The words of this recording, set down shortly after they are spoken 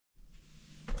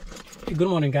Good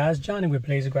morning, guys. Johnny with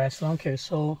Blaze Grass Lawn Care.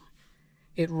 So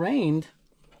it rained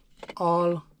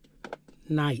all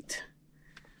night.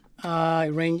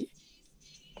 It rained.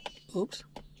 Oops.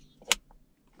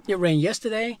 It rained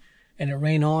yesterday, and it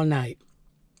rained all night.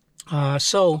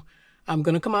 So I'm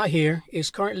gonna come out here.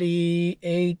 It's currently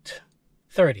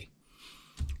 8:30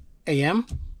 a.m.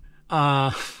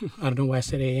 I don't know why I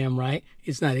said a.m. Right?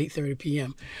 It's not 8:30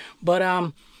 p.m. But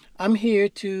I'm here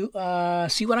to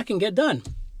see what I can get done.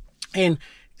 In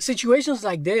situations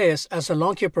like this, as a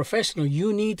lawn care professional,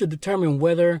 you need to determine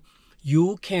whether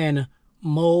you can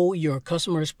mow your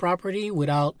customer's property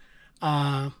without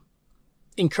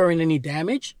incurring any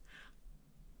damage.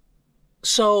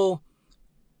 So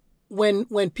when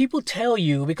people tell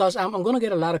you, because I'm going to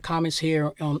get a lot of comments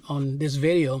here on this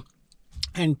video,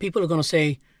 and people are going to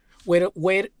say,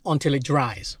 wait until it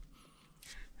dries.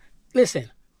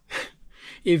 Listen,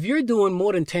 if you're doing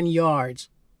more than 10 yards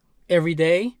every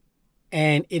day,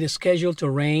 and it is scheduled to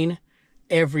rain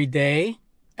every day,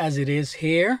 as it is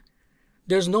here,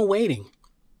 there's no waiting.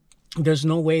 There's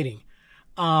no waiting.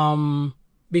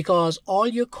 Because all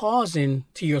you're causing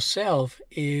to yourself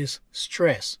is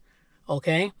stress,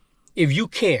 okay? If you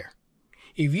care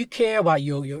about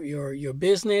your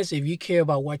business, if you care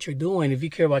about what you're doing, if you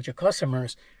care about your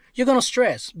customers, you're going to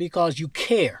stress because you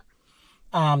care.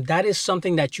 That is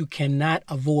something that you cannot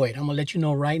avoid. I'm going to let you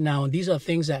know right now. These are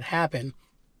things that happen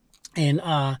in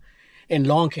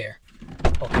lawn care,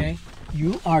 okay?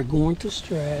 You are going to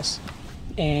stress,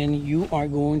 and you are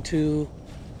going to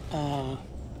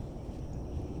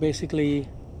basically,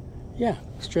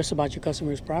 stress about your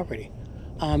customer's property.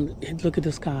 Look at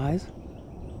the skies.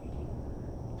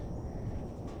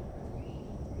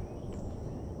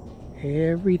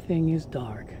 Everything is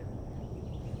dark,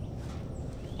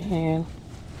 and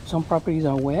some properties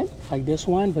are wet, like this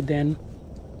one, but then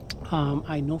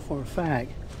I know for a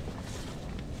fact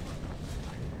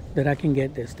that I can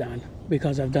get this done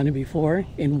because I've done it before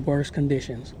in worse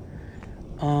conditions.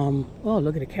 Oh,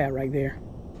 look at the cat right there.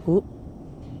 Oop.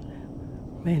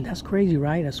 Man, that's crazy,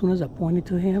 right? As soon as I pointed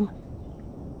to him,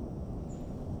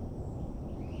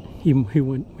 he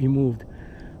moved.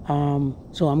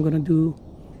 So I'm gonna do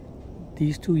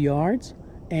these 2 yards,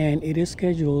 and it is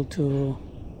scheduled to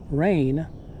rain.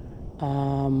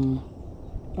 I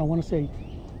want to say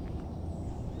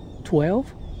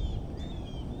 12.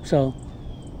 So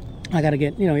I gotta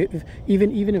get,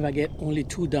 even if I get only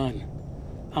 2 done,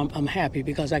 I'm happy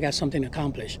because I got something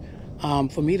accomplished.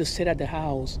 For me to sit at the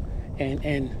house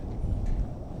and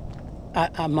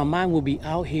my mind will be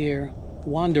out here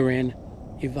wondering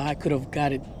if I could have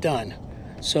got it done.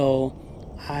 So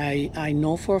I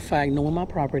know for a fact, knowing my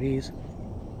properties,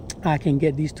 I can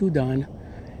get these 2 done.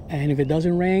 And if it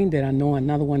doesn't rain, then I know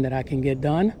another one that I can get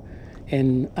done,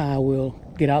 and I will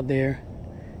get out there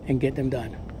and get them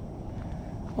done.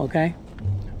 Okay?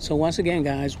 So once again,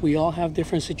 guys, we all have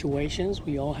different situations.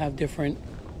 We all have different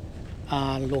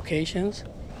locations.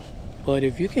 But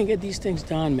if you can get these things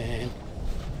done, man,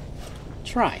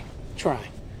 try.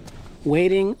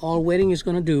 Waiting, all waiting is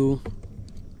going to do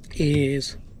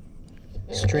is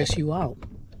stress you out.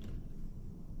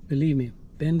 Believe me,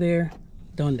 been there,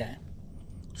 done that.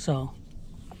 So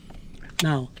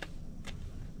now,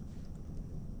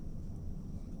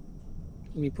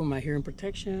 let me put my hearing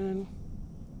protection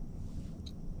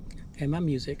and my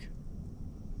music.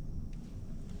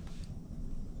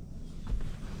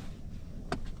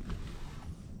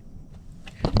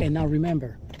 And now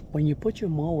remember, when you put your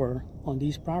mower on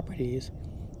these properties,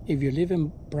 if you live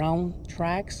in brown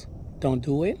tracks, don't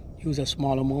do it. Use a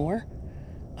smaller mower.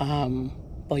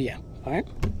 But yeah, all right,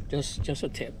 just a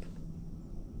tip.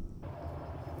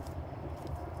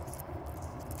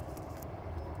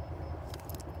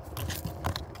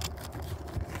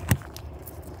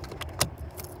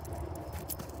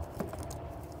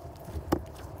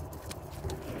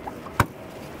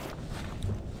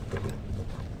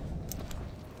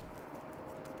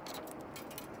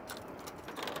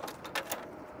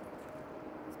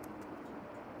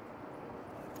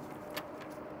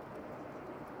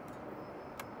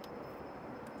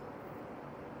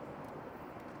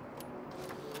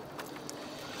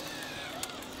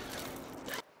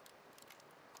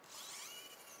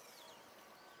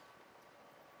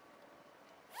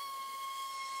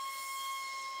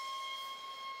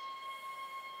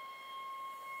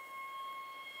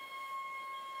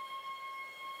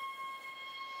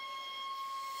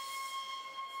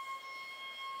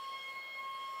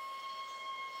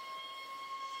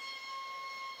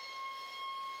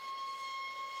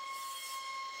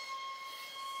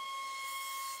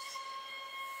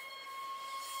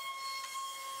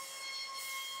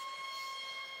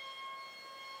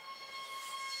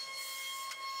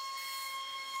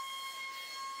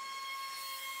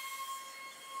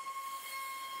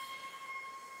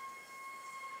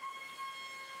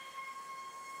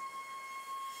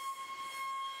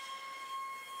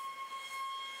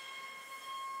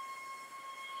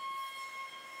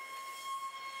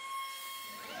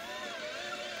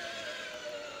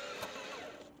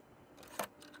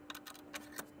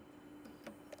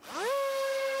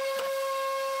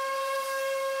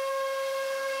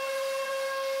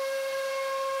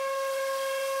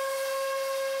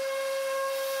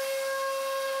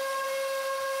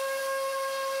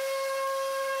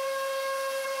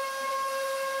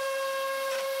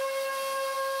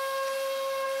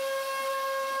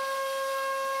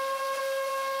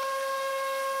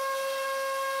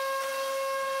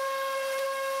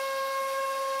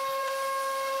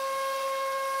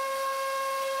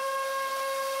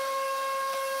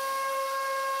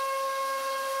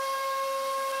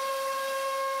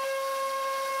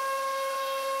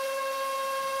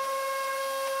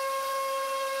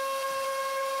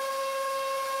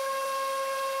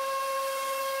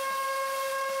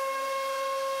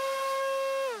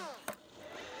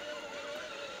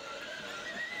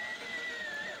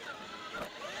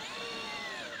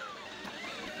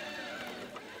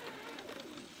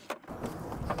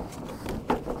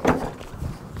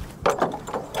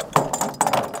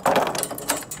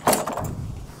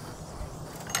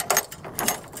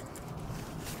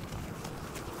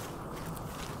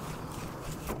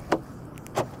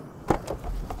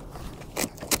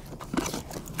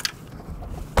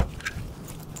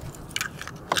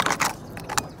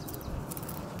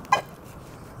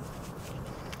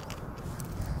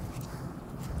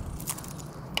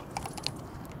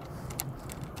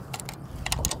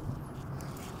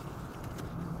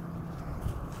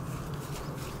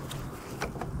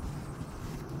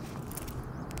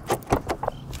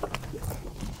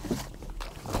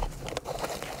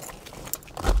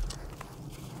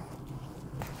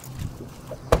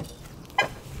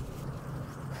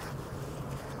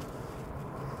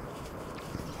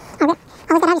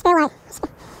 boy.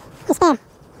 He's spare.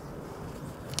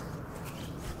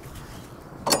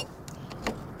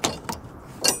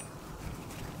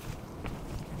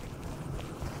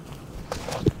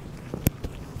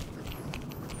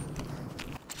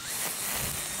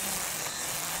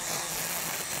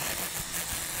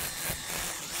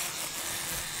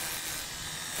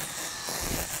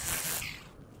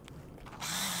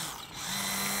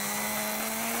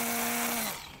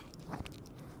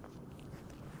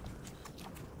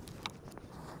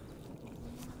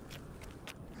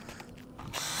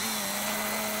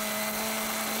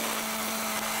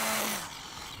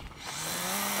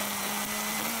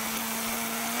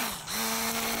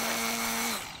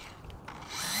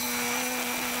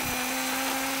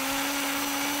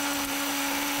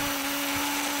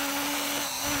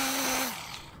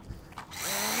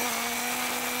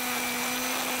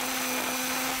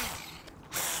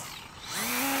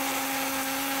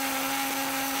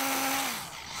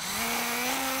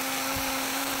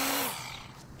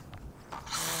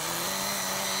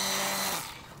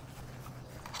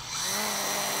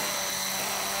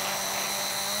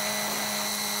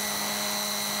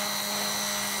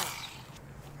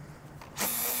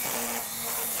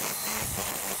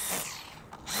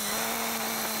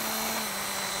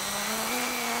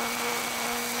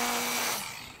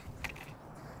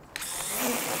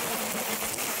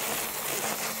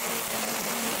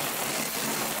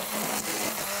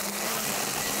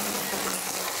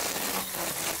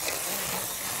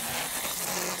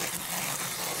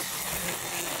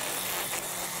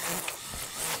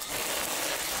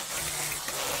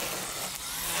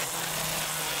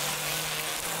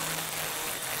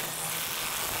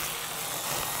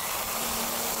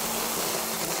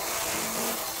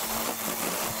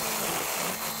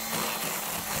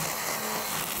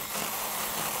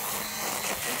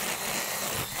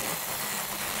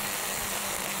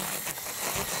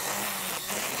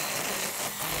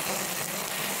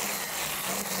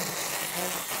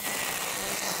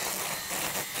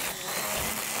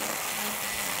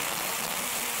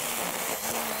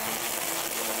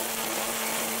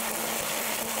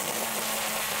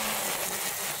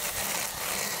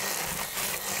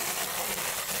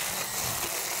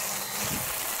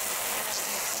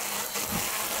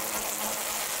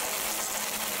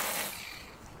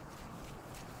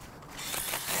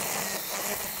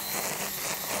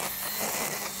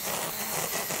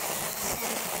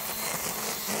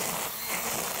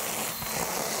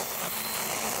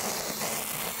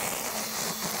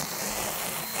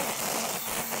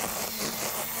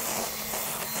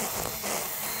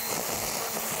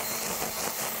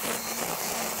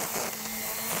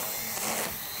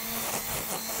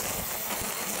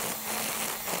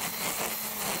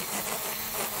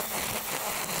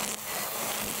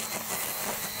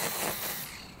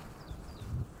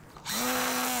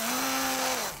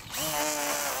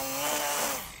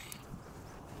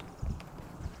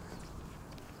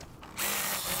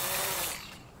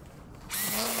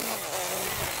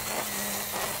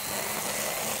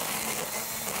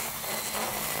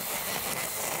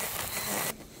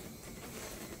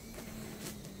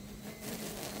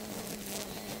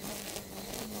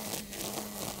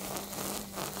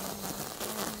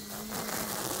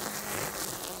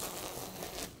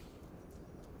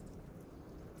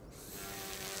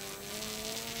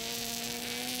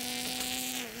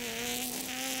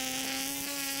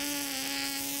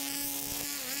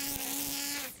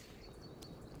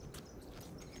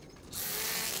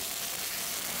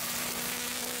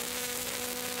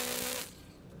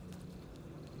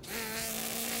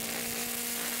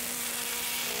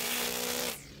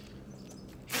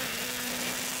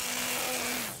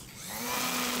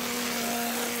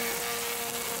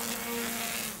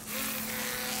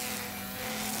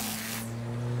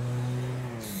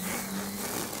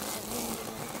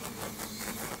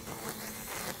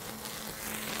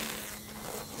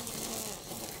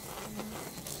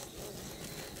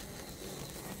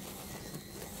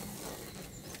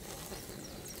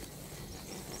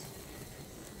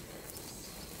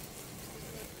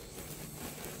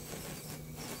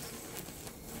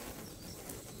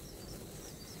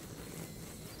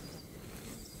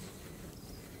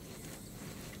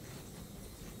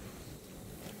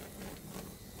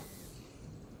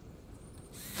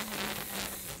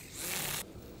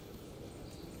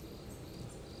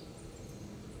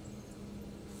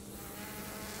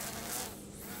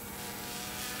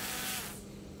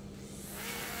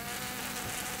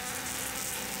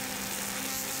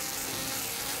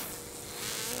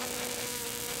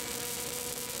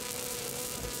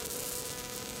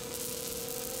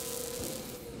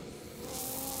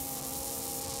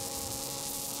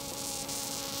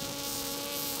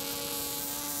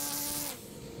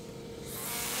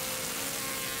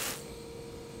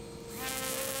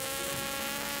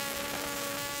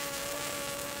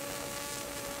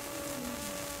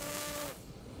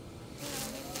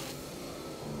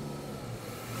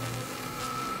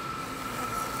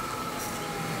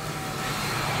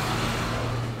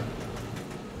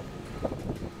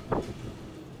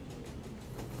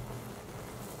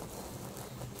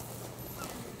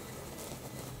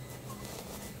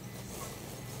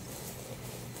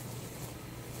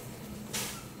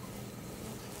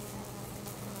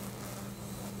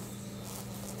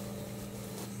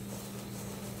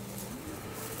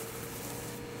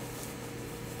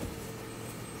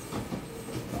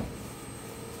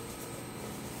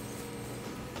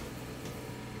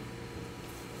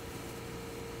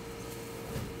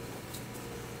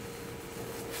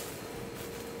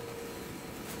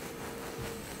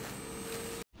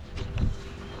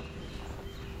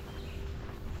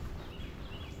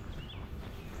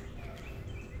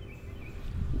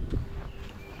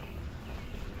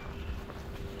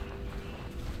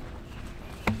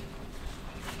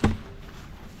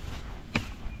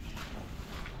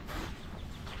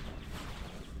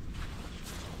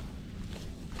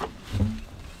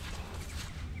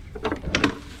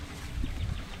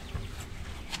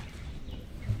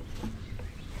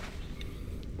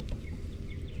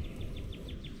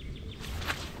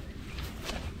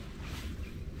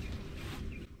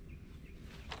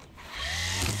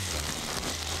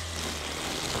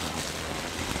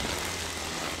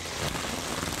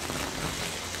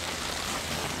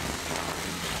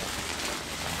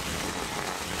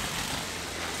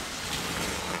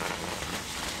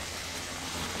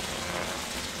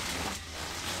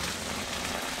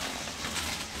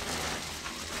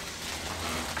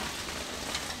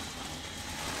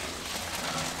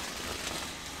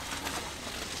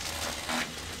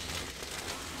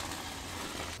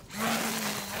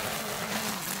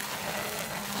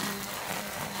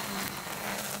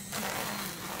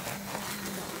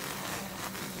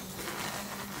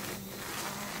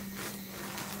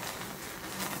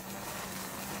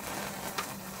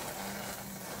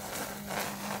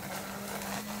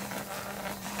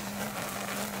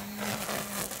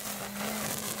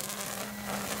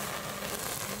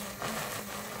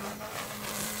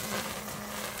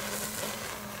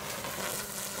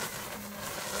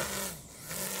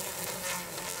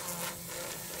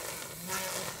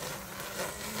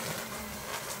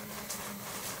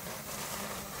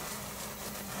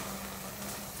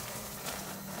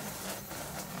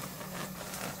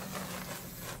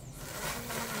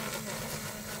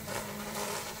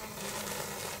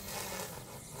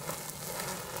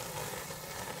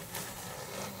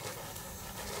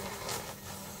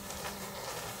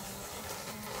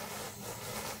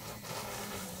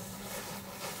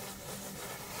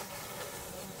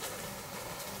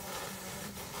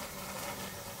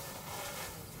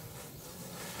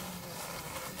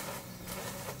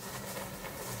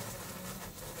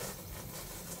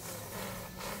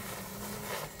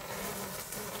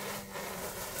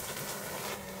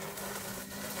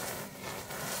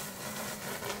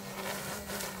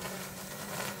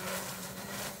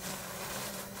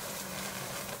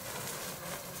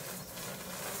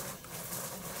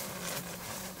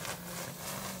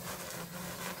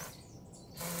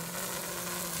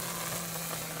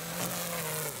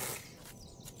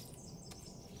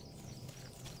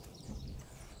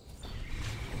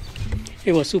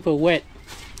 It was super wet,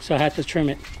 so I had to trim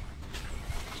it.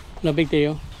 No big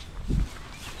deal.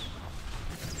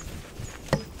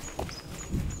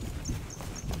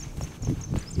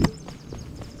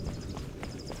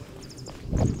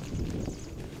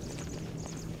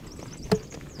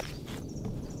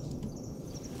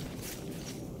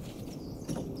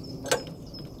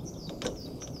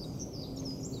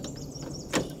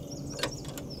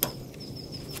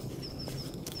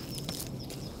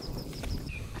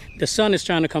 The sun is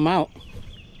trying to come out.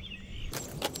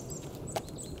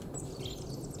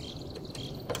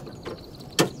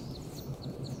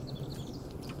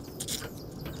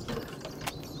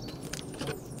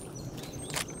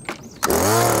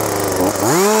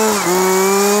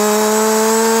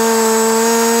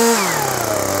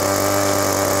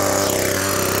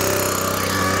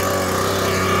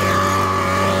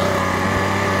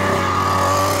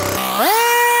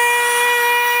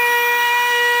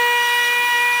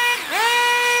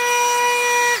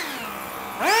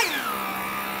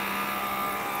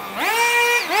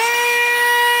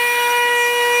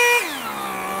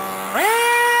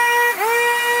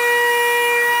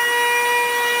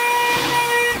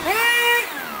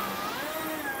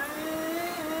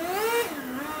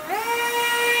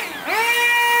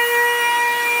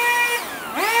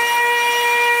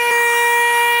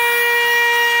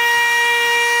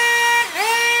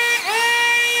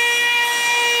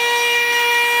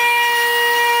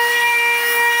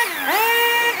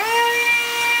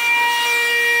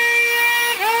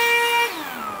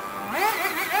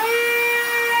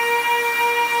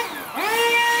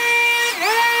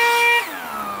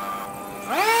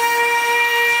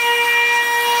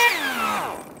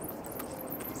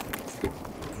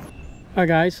 Alright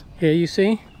guys, here you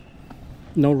see,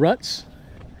 no ruts,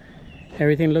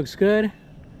 everything looks good,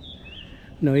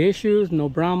 no issues, no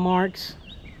brown marks,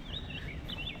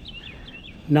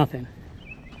 nothing,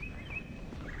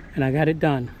 and I got it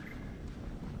done.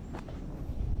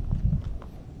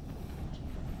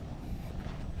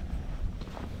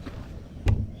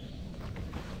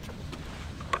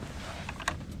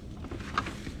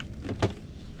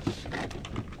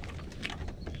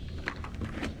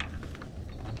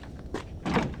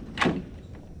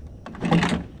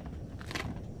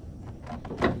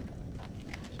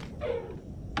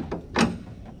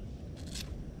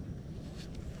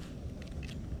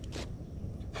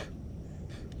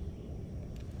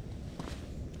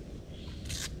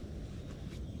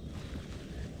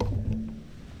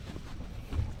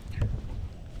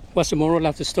 What's the moral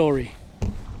of the story?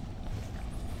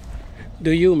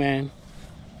 Do you, man?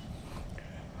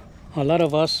 A lot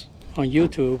of us on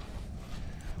YouTube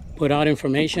put out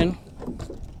information.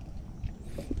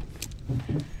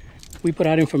 We put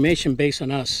out information based on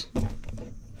us.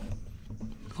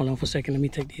 Hold on for a second, let me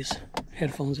take these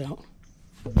headphones out.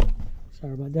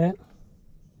 Sorry about that.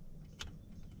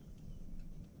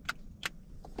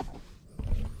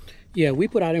 Yeah, we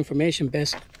put out information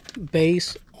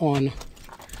based on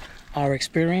our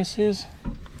experiences,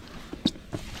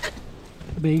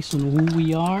 based on who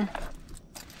we are.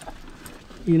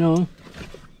 You know,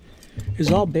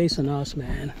 it's all based on us,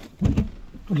 man.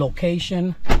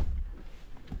 Location,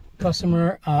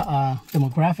 customer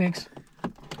demographics.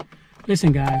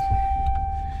 Listen guys,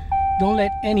 don't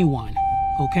let anyone,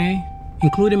 okay,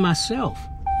 including myself,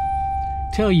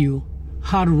 tell you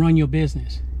how to run your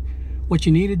business. What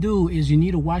you need to do is you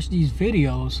need to watch these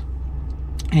videos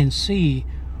and see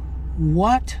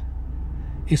what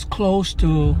is close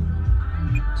to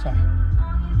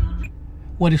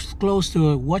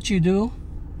what you do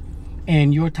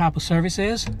and your type of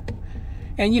services.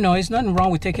 And you know, it's nothing wrong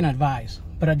with taking advice,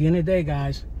 but at the end of the day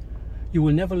guys, you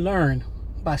will never learn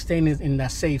by staying in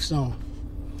that safe zone.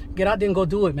 Get out there and go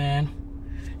do it, man.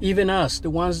 Even us, the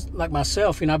ones like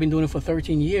myself, you know, I've been doing it for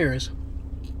 13 years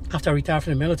after I retired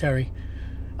from the military.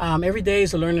 Every day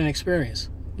is a learning experience.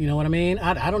 You know what I mean?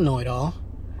 I don't know it all.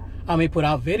 I may put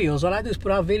out videos. All I do is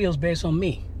put out videos based on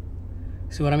me.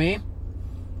 See what I mean?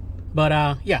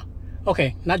 But yeah.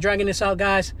 Okay, not dragging this out,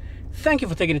 guys. Thank you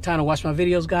for taking the time to watch my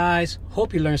videos, guys.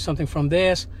 Hope you learned something from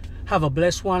this. Have a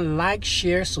blessed one. Like,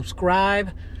 share,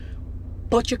 subscribe.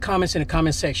 Put your comments in the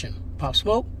comment section. Pop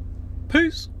Smoke.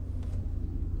 Peace.